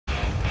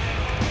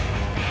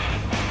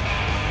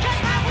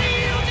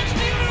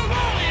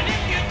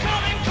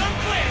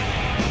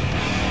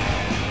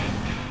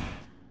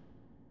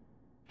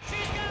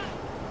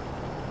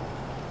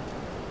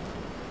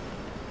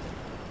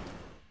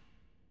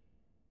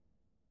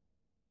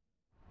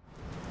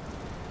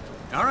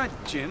All right,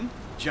 Jim,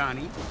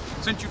 Johnny,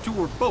 since you two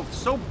were both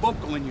so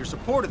vocal in your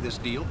support of this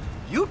deal,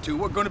 you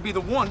two are going to be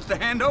the ones to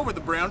hand over the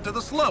Brown to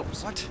the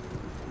Slopes. What?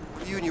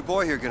 What are you and your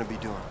boy here gonna be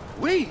doing?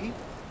 We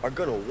are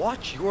gonna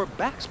watch your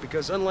backs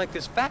because unlike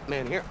this fat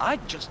man here, I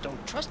just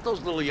don't trust those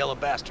little yellow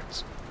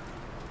bastards.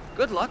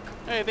 Good luck.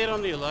 Hey, they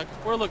don't need luck.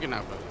 We're looking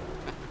out for them.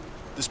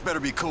 This better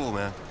be cool,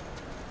 man.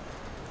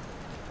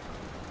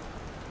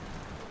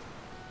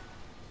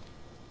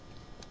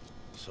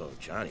 So,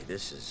 Johnny,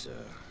 this is,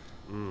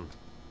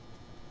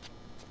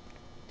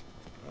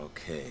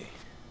 okay.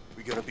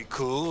 We gonna be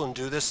cool and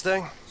do this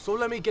thing? So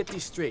let me get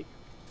this straight.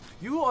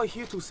 You are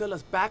here to sell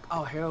us back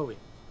our heroin.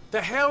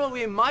 The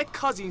heroin my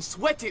cousin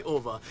sweated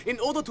over in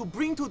order to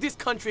bring to this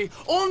country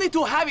only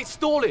to have it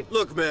stolen.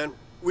 Look, man,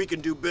 we can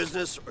do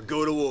business or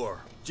go to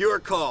war. It's your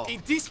call.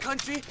 In this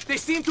country, they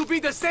seem to be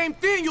the same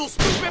thing, you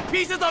stupid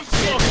pieces of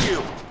shit! Fuck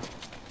you!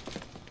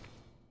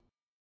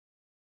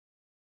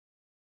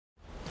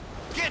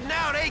 Getting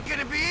out ain't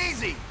gonna be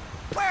easy!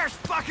 Where's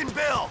fucking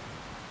Bill?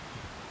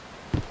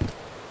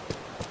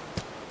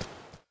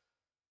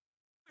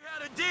 We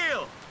had a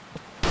deal!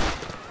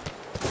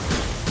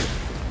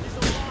 He's a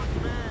lost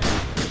man.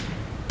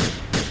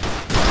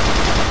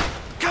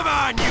 Come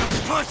on, you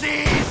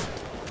pussies!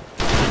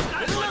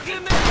 Look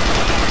at me!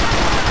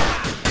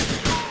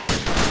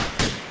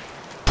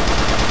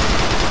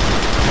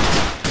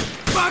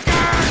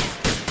 Fuckers!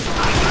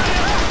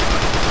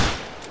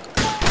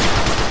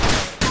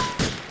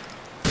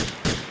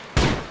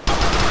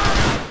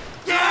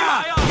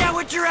 Yeah! Get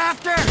what you're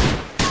after!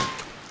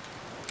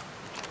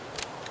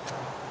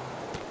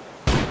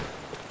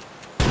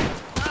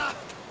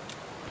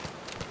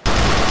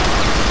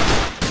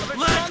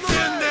 Let's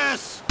end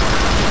this!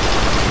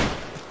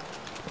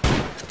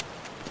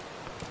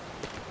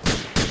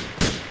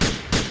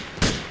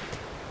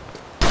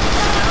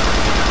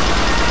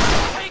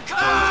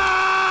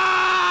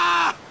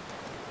 Ah!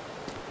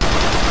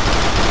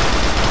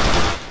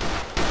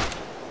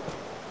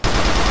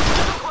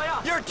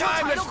 Your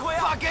time is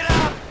fucking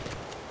up!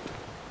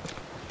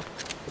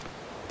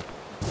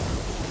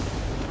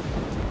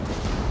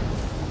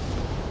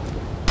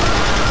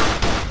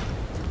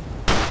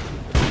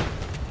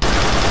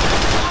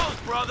 Close,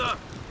 brother!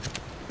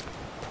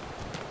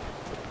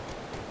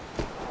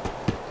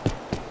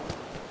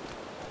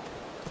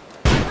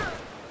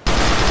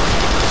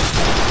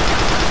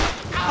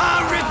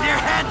 I'll rip your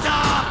heads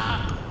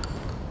off!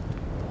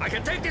 I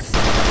can take this!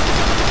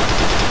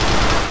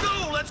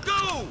 Let's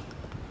go!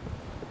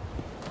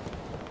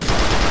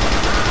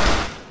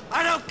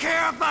 I don't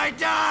care if I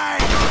die!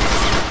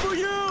 For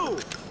you!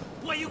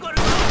 Where you gonna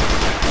go?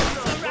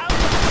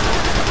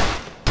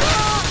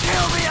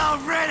 Kill me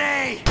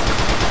already!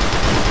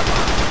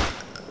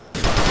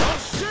 Oh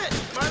shit!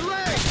 My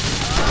leg!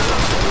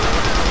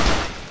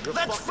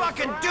 Let's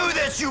fucking do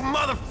this, you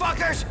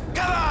motherfuckers!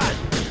 Come on!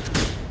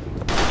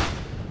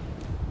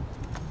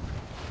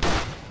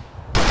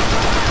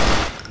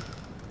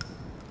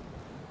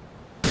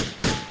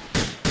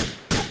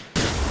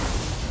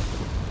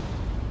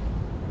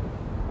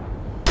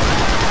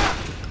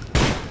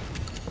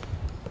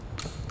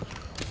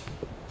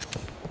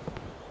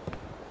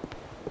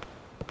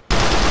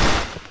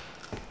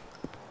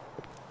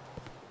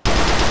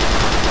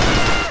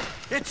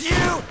 It's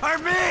you or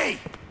me!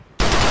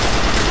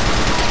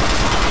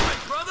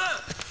 Brother!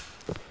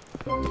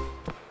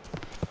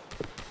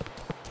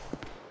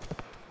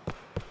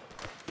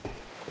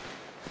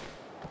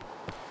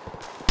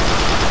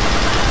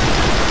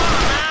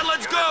 Man,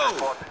 let's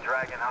go!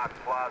 Dragon Hawk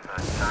Plaza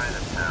in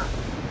Chinatown.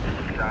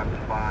 Shots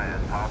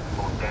fired,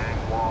 possible gang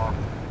war.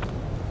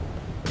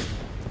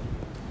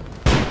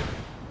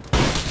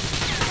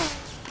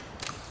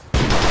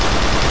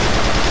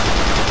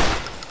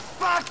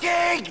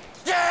 Fucking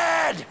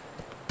dead!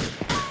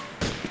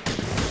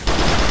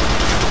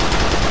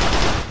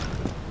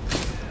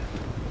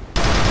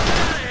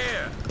 Out of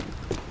here!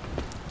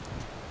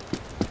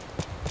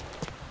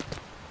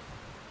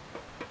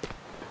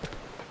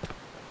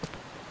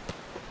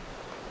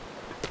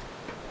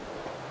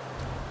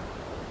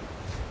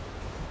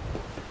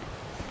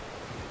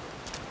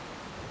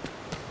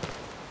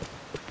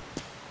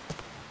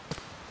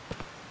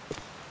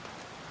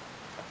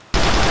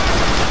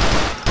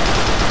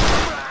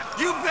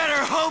 You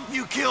better hope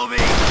you kill me!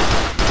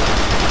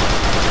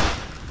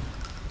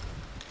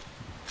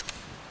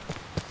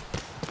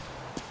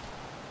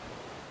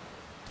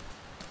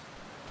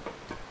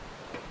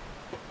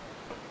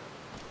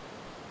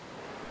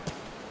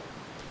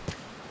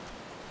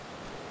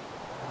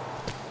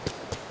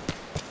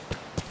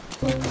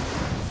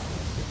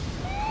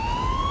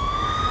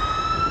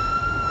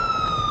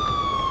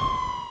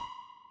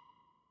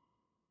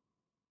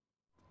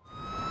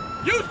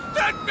 You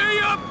set me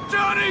up,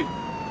 Johnny!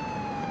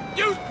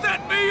 You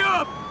set me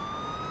up!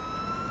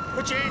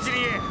 Put your hands in the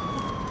air!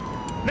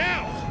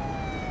 Now!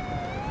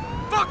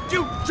 Fuck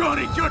you,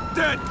 Johnny! You're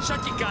dead!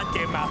 Shut your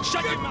goddamn mouth!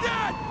 Shut your mouth!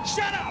 dead!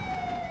 Shut up!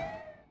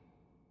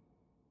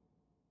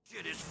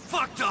 Shit is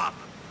fucked up!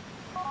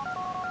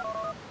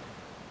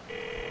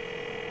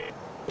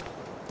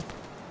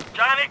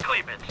 Johnny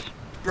Klebitz,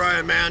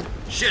 Brian, man.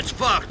 Shit's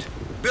fucked.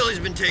 Billy's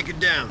been taken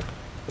down.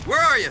 Where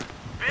are you?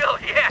 Bill,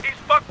 yeah, he's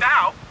fucked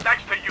out.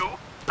 Thanks to you.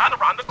 I'm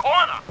around the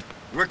corner.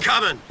 We're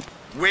coming.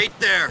 Wait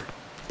there.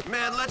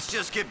 Man, let's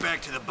just get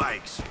back to the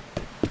bikes.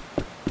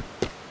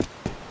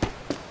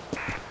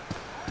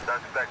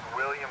 Suspect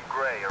William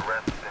Gray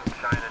arrested in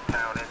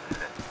Chinatown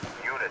incident.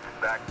 Units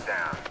back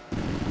down.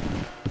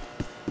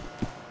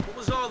 What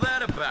was all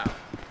that about?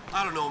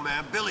 I don't know,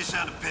 man. Billy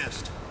sounded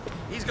pissed.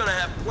 He's gonna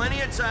have plenty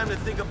of time to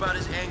think about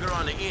his anger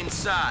on the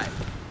inside.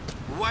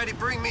 Why'd he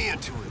bring me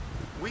into it?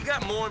 We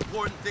got more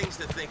important things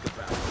to think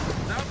about.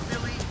 Without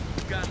Billy,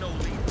 you got no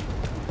leader.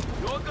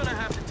 You're gonna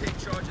have to take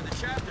charge of the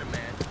chapter,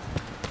 man.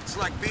 It's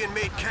like being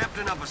made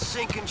captain of a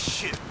sinking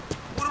ship.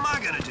 What am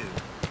I gonna do?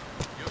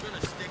 You're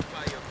gonna stick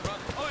by your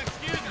brother. Oh,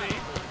 excuse me.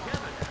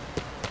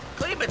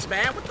 Clements,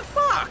 man, what the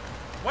fuck?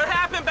 What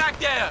happened back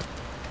there?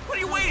 What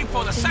are you waiting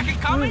for, the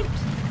second coming?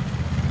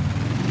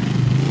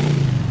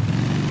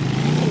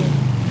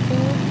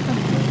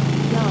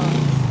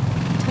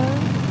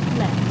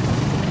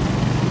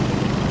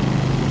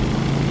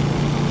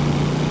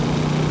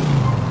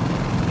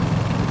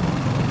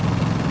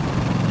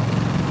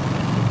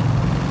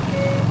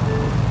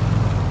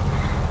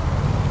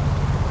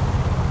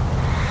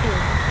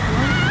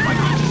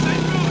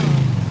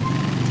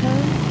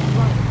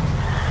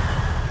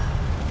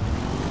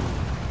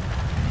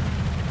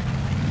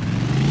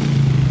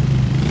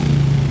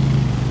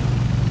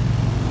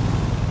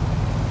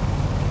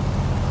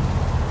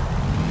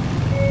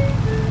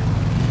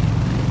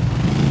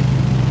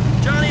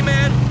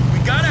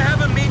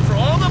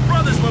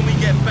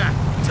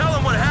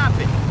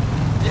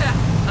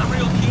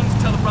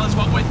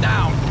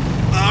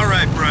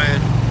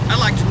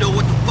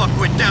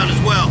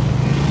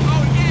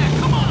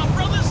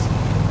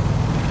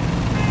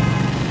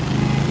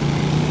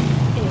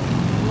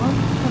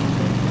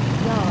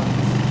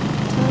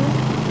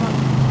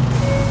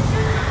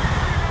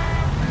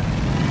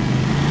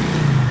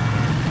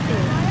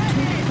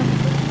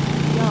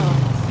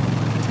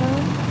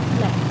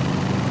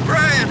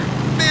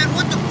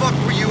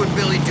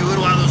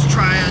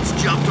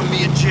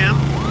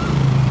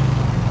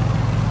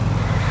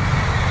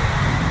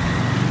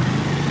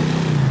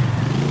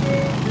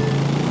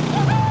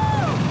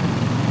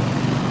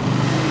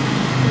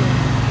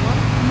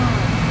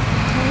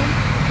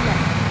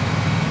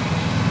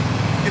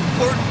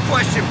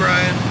 Question,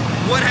 Brian.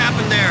 What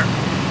happened there?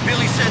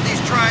 Billy said these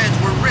triads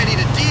were ready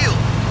to deal.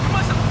 You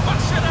must have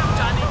fucked shit up,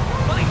 Johnny.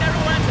 Billy never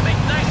wanted to make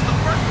nice in the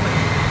first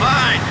place.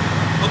 Fine.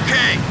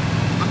 Okay.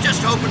 I'm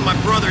just hoping my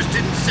brothers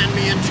didn't send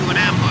me into an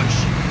ambush.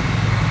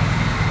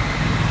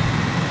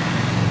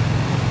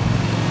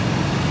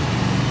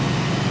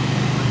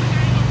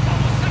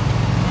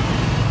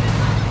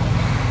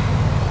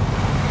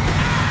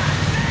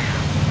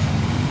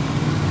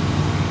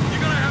 You're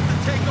gonna have to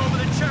take over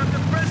the chapter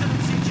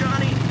presidency,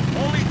 Johnny.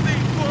 Only thing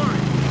for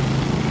it.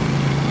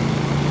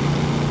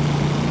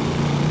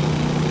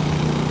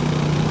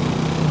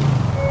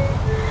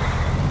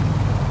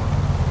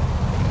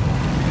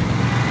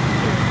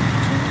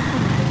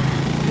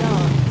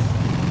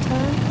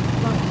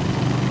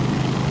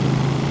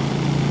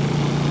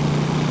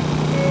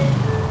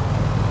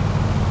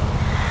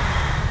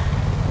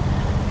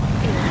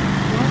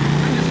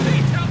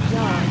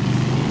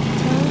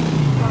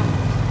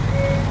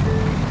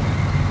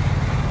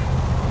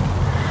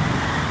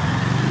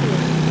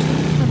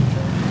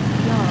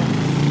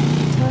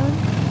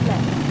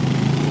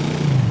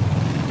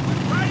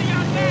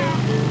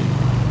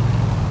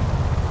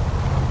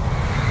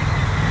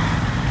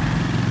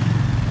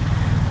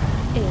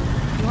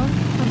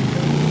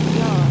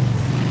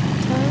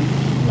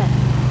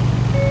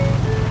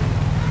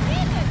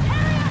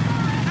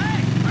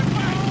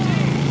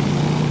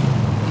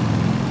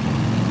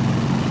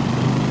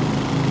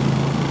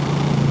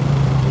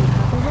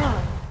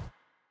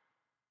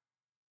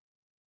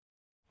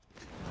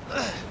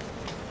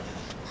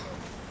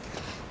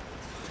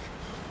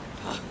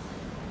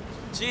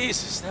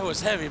 Jesus, that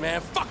was heavy, man.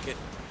 Fuck it.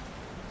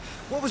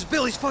 What was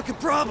Billy's fucking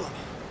problem?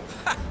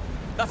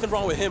 Nothing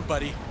wrong with him,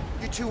 buddy.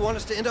 You two want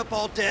us to end up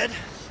all dead?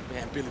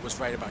 Man, Billy was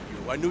right about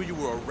you. I knew you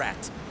were a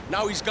rat.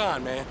 Now he's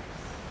gone, man.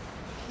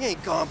 He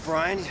ain't gone,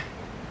 Brian.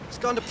 He's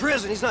gone to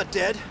prison. He's not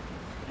dead.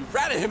 You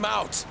ratted him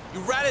out.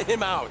 You ratted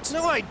him out.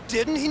 No, I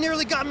didn't. He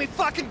nearly got me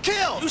fucking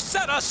killed. You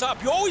set us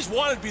up. You always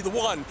wanted to be the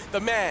one, the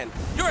man.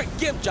 You're a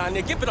gimp, Johnny.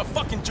 A gimp and a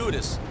fucking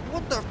Judas.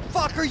 What the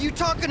fuck are you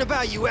talking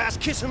about, you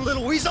ass-kissing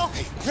little weasel?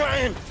 Hey,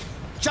 Brian,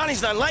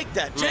 Johnny's not like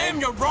that, Jim,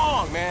 you're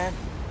wrong, man.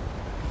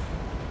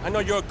 I know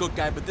you're a good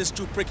guy, but this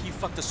Jew prick, he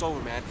fucked us over,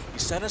 man. He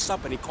set us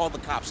up and he called the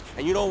cops.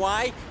 And you know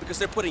why? Because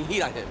they're putting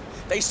heat on him.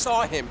 They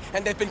saw him,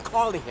 and they've been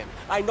calling him.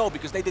 I know,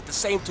 because they did the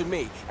same to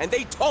me. And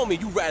they told me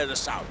you ratted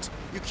us out.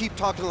 You keep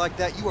talking like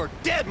that, you are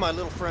dead, my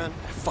little friend.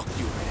 Fuck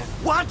you, man.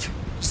 What?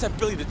 You sent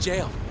Billy to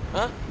jail,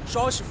 huh?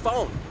 Show us your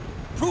phone.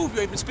 Prove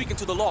you ain't been speaking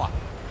to the law.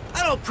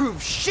 I don't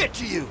prove shit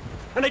to you.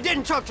 And I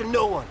didn't talk to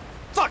no one.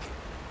 Fuck it.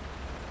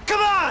 Come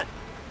on!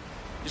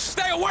 You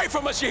stay away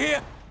from us, you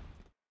hear?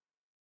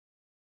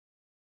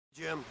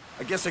 Jim,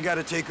 I guess I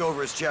gotta take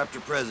over as chapter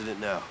president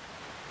now.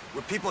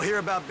 When people hear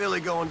about Billy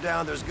going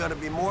down, there's gonna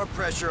be more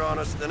pressure on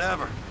us than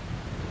ever.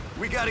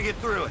 We gotta get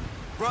through it.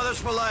 Brothers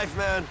for life,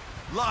 man.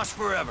 Lost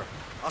forever.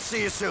 I'll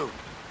see you soon.